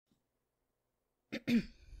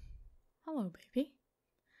Hello, baby.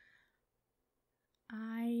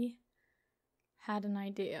 I had an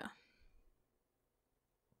idea.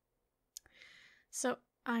 So,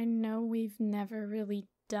 I know we've never really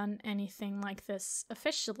done anything like this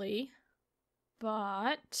officially,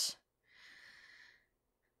 but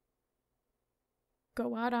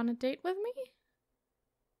go out on a date with me?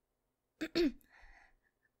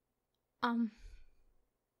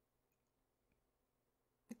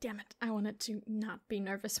 Damn it, I wanted to not be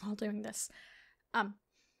nervous while doing this.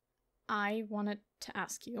 I wanted to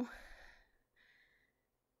ask you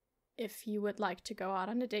if you would like to go out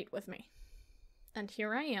on a date with me. And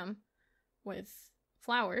here I am, with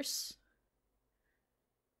flowers,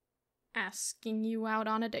 asking you out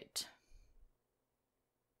on a date.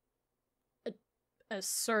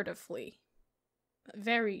 Assertively.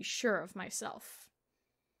 Very sure of myself.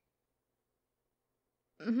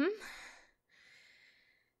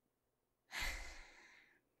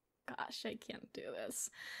 Gosh, I can't do this.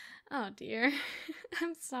 Oh dear.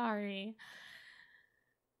 I'm sorry.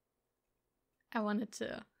 I wanted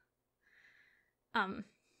to,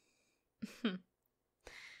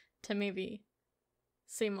 to maybe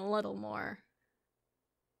seem a little more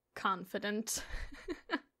confident.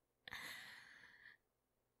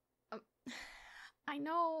 I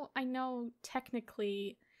know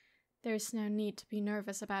technically there's no need to be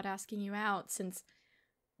nervous about asking you out since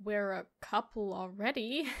we're a couple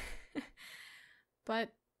already.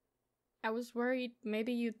 But I was worried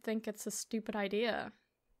maybe you'd think it's a stupid idea.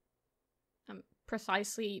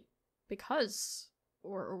 Precisely because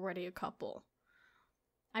we're already a couple.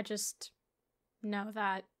 I just know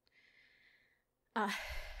that,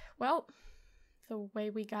 well, the way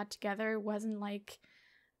we got together wasn't like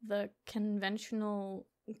the conventional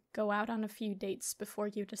go out on a few dates before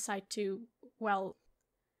you decide to, well,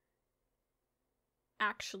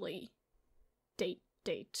 actually date.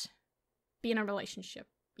 Be in a relationship,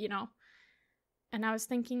 you know? And I was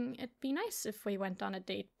thinking it'd be nice if we went on a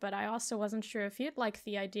date, but I also wasn't sure if you'd like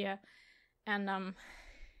the idea. And,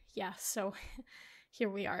 yeah, so here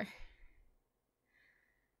we are.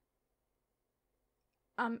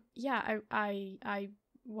 Yeah, I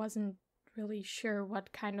wasn't really sure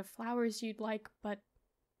what kind of flowers you'd like, but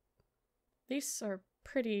these are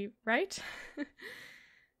pretty, right?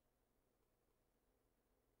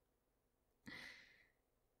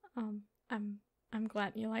 I'm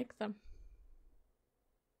glad you like them.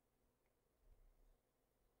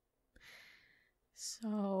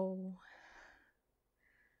 So,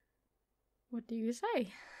 what do you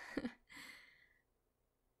say?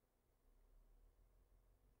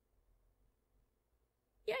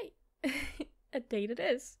 Yay! A date it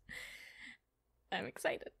is. I'm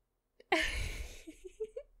excited.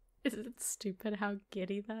 Is it stupid how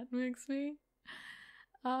giddy that makes me?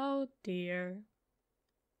 Oh dear.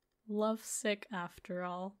 Lovesick after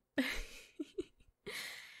all.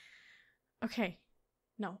 Okay.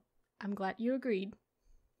 No, I'm glad you agreed.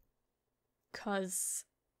 'Cause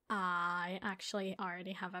I actually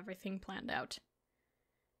already have everything planned out.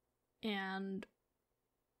 And,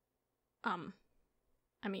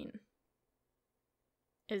 I mean,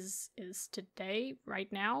 is today,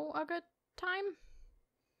 right now, a good time?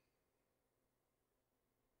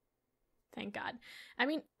 Thank God. I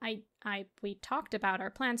mean, we talked about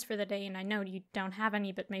our plans for the day, and I know you don't have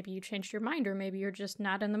any, but maybe you changed your mind, or maybe you're just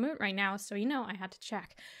not in the mood right now, so I had to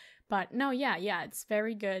check. But no, yeah, it's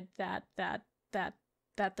very good that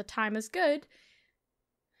the time is good,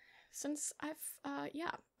 since I've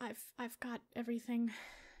got everything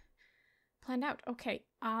planned out. Okay,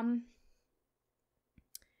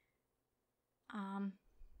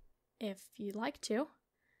 if you'd like to,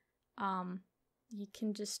 you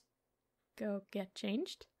can just go get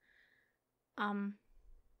changed. And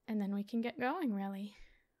then we can get going, really.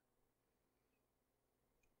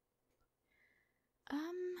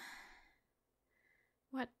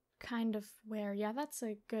 What kind of wear? Yeah, that's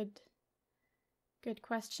a good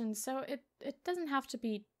question. So it doesn't have to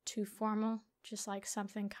be too formal, just like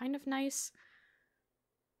something kind of nice,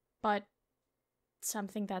 but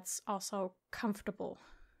something that's also comfortable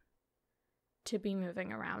to be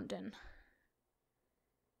moving around in.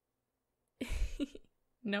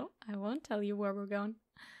 No, I won't tell you where we're going.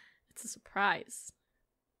 It's a surprise.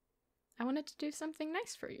 I wanted to do something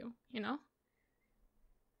nice for you, you know?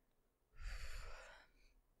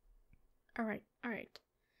 Alright.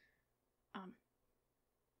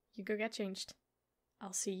 You go get changed.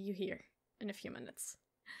 I'll see you here in a few minutes.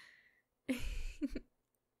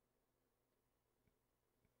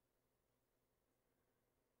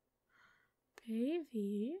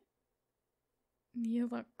 Baby, you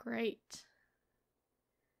look great.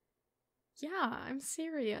 Yeah, I'm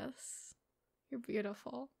serious. You're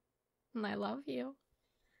beautiful. And I love you.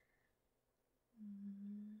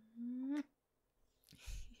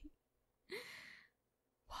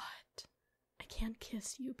 What? I can't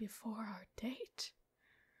kiss you before our date?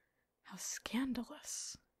 How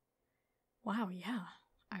scandalous. Wow, yeah.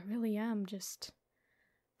 I really am just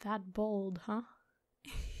that bold, huh?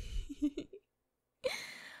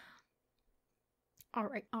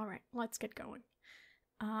 Alright, let's get going.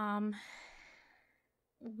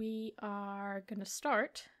 We are gonna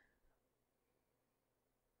start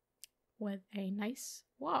with a nice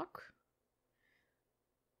walk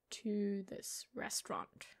to this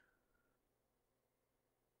restaurant.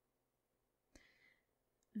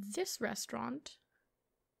 This restaurant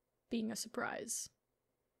being a surprise.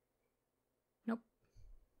 Nope,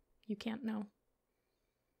 you can't know.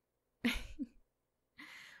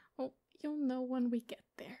 Oh, you'll know when we get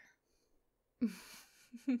there.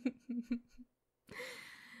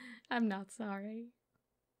 I'm not sorry.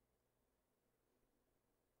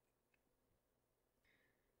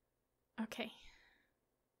 Okay.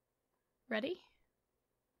 Ready?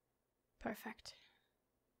 Perfect.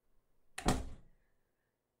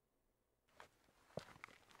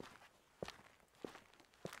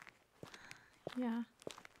 Yeah,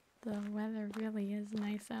 the weather really is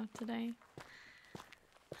nice out today.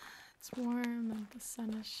 It's warm and the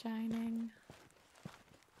sun is shining.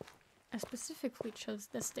 I specifically chose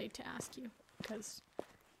this day to ask you, because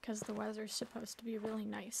the weather's supposed to be really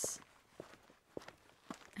nice.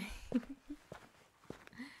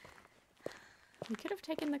 We could have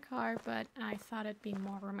taken the car, but I thought it'd be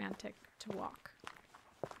more romantic to walk.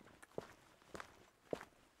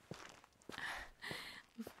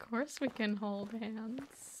 Of course we can hold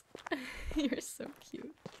hands. You're so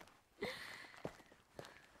cute.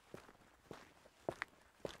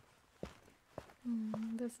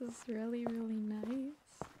 This is really, really nice.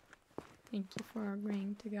 Thank you for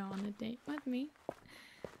agreeing to go on a date with me.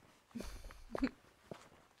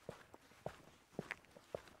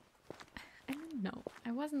 I mean, no,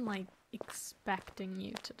 I wasn't like expecting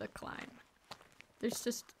you to decline. There's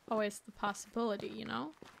just always the possibility, you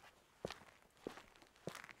know?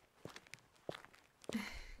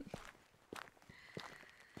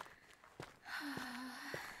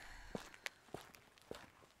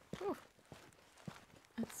 Ooh.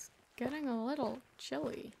 It's getting a little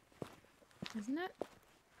chilly, isn't it?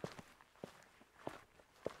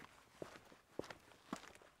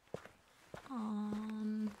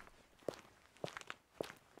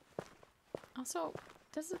 Also,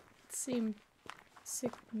 does it seem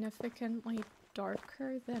significantly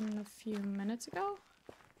darker than a few minutes ago?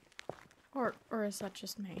 Or is that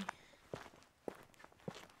just me?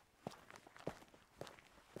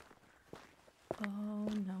 Oh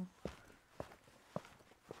no.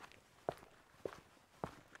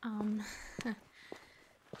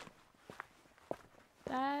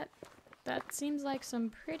 That seems like some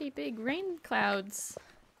pretty big rain clouds,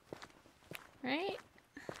 right?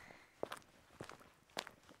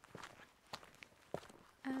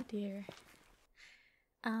 Oh dear.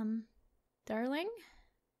 Darling,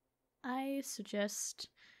 I suggest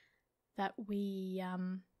that we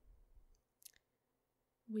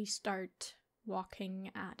start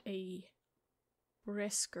walking at a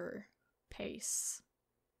brisker pace,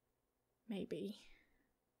 maybe.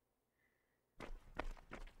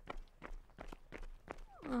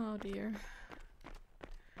 Oh dear.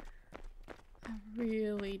 I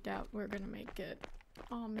really doubt we're gonna make it.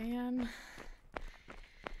 Oh man.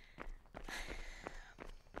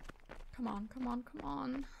 Come on, come on, come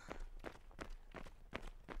on.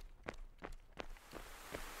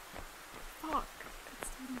 Fuck, it's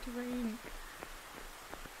starting to rain.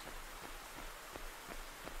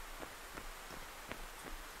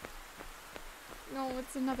 No,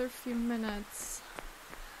 it's another few minutes.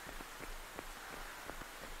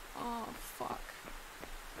 Oh, fuck.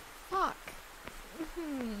 Fuck.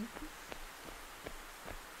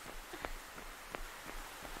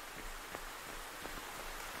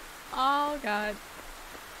 Oh, God.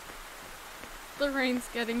 The rain's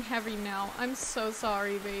getting heavy now. I'm so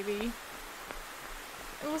sorry, baby.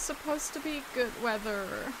 It was supposed to be good weather.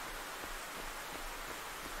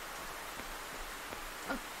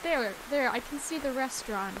 Oh, there, I can see the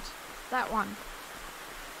restaurant. That one.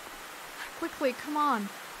 Quickly, come on.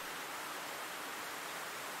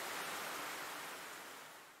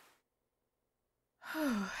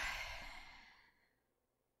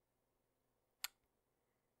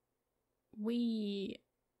 We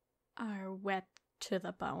are wet to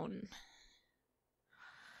the bone.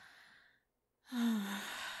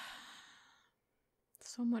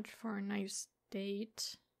 So much for a nice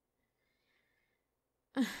date.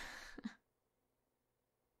 I'm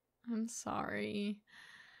sorry.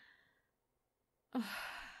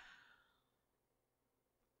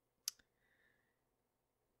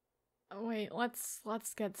 Wait, let's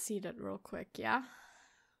get seated real quick, yeah?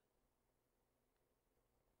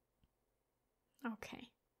 Okay.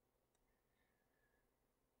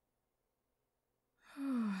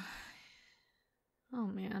 Oh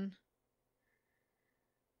man.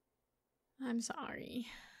 I'm sorry.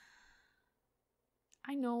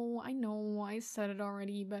 I know, I said it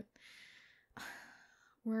already, but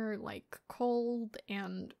we're like cold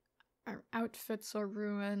and our outfits are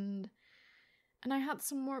ruined. And I had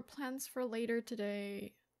some more plans for later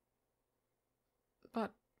today,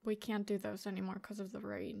 but we can't do those anymore because of the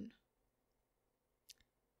rain.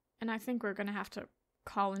 And I think we're gonna have to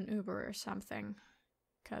call an Uber or something,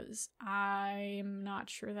 because I'm not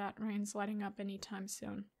sure that rain's letting up anytime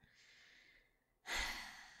soon.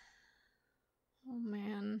 Oh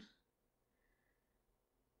man.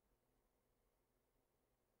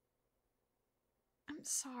 I'm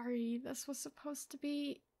sorry, this was supposed to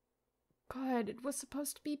be good. It was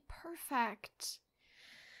supposed to be perfect.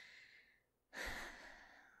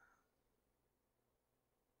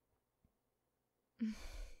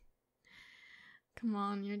 Come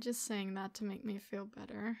on, you're just saying that to make me feel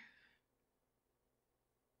better.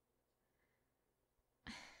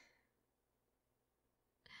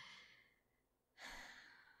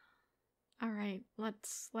 Alright,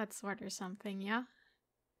 let's order something, yeah?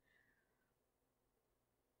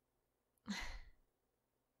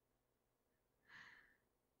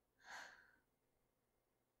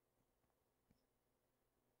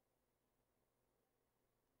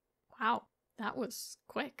 Wow, that was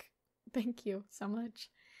quick. Thank you so much.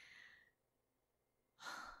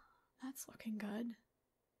 That's looking good.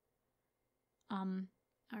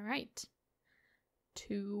 Alright.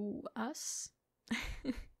 To us.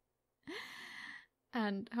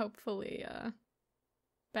 And hopefully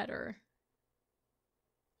better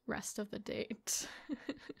rest of the date.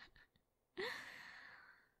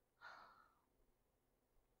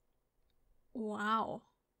 Wow.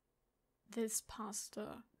 This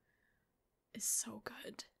pasta is so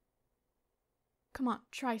good. Come on,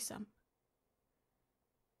 try some.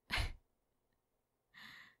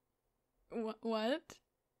 What?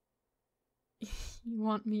 You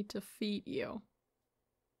want me to feed you?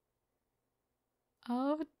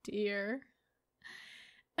 Oh dear.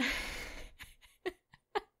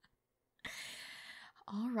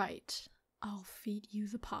 Alright, I'll feed you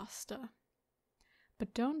the pasta.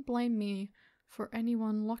 But don't blame me for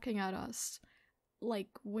anyone looking at us like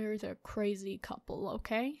we're the crazy couple,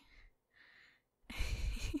 okay?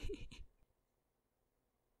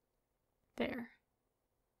 There.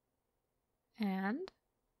 And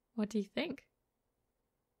what do you think?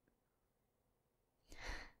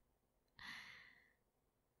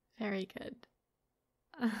 Very good.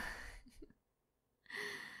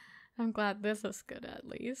 I'm glad this is good at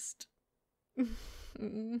least. I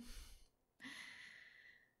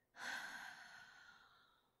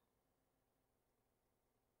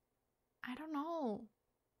don't know.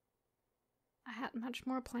 I had much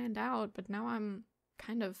more planned out, but now I'm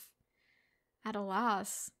kind of at a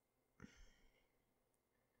loss.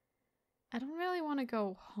 I don't really want to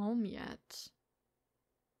go home yet.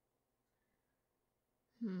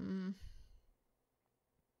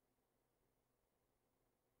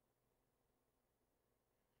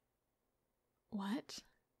 What?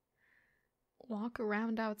 Walk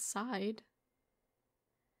around outside?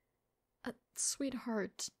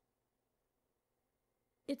 Sweetheart.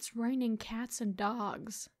 It's raining cats and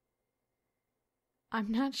dogs.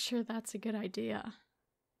 I'm not sure that's a good idea.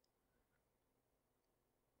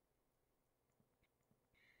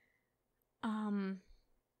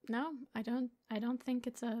 No, I don't think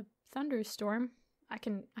it's a thunderstorm. I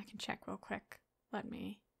can check real quick. Let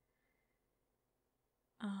me.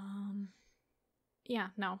 Yeah,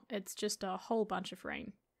 no, it's just a whole bunch of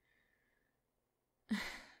rain. Are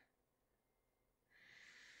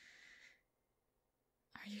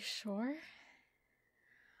you sure?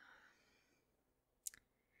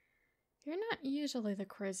 You're not usually the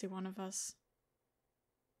crazy one of us.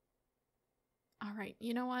 Alright,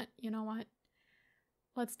 you know what?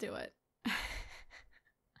 Let's do it.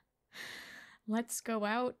 Let's go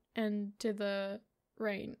out into the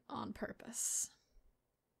rain on purpose.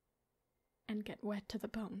 And get wet to the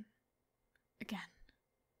bone. Again.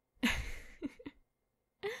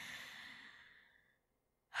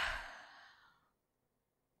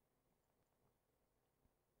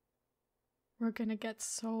 We're gonna get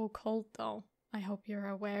so cold though. I hope you're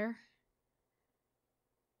aware.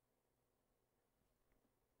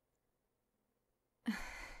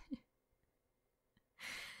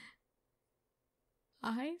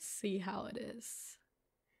 I see how it is.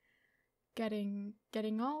 Getting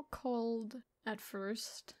all cold at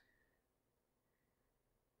first,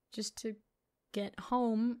 just to get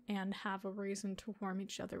home and have a reason to warm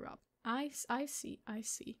each other up. I see. I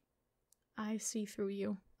see through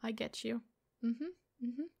you. I get you.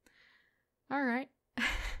 All right.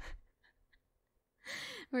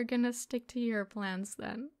 We're gonna stick to your plans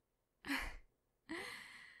then.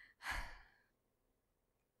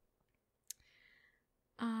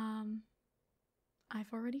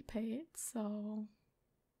 I've already paid, so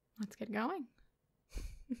let's get going.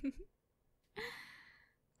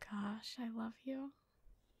 Gosh, I love you.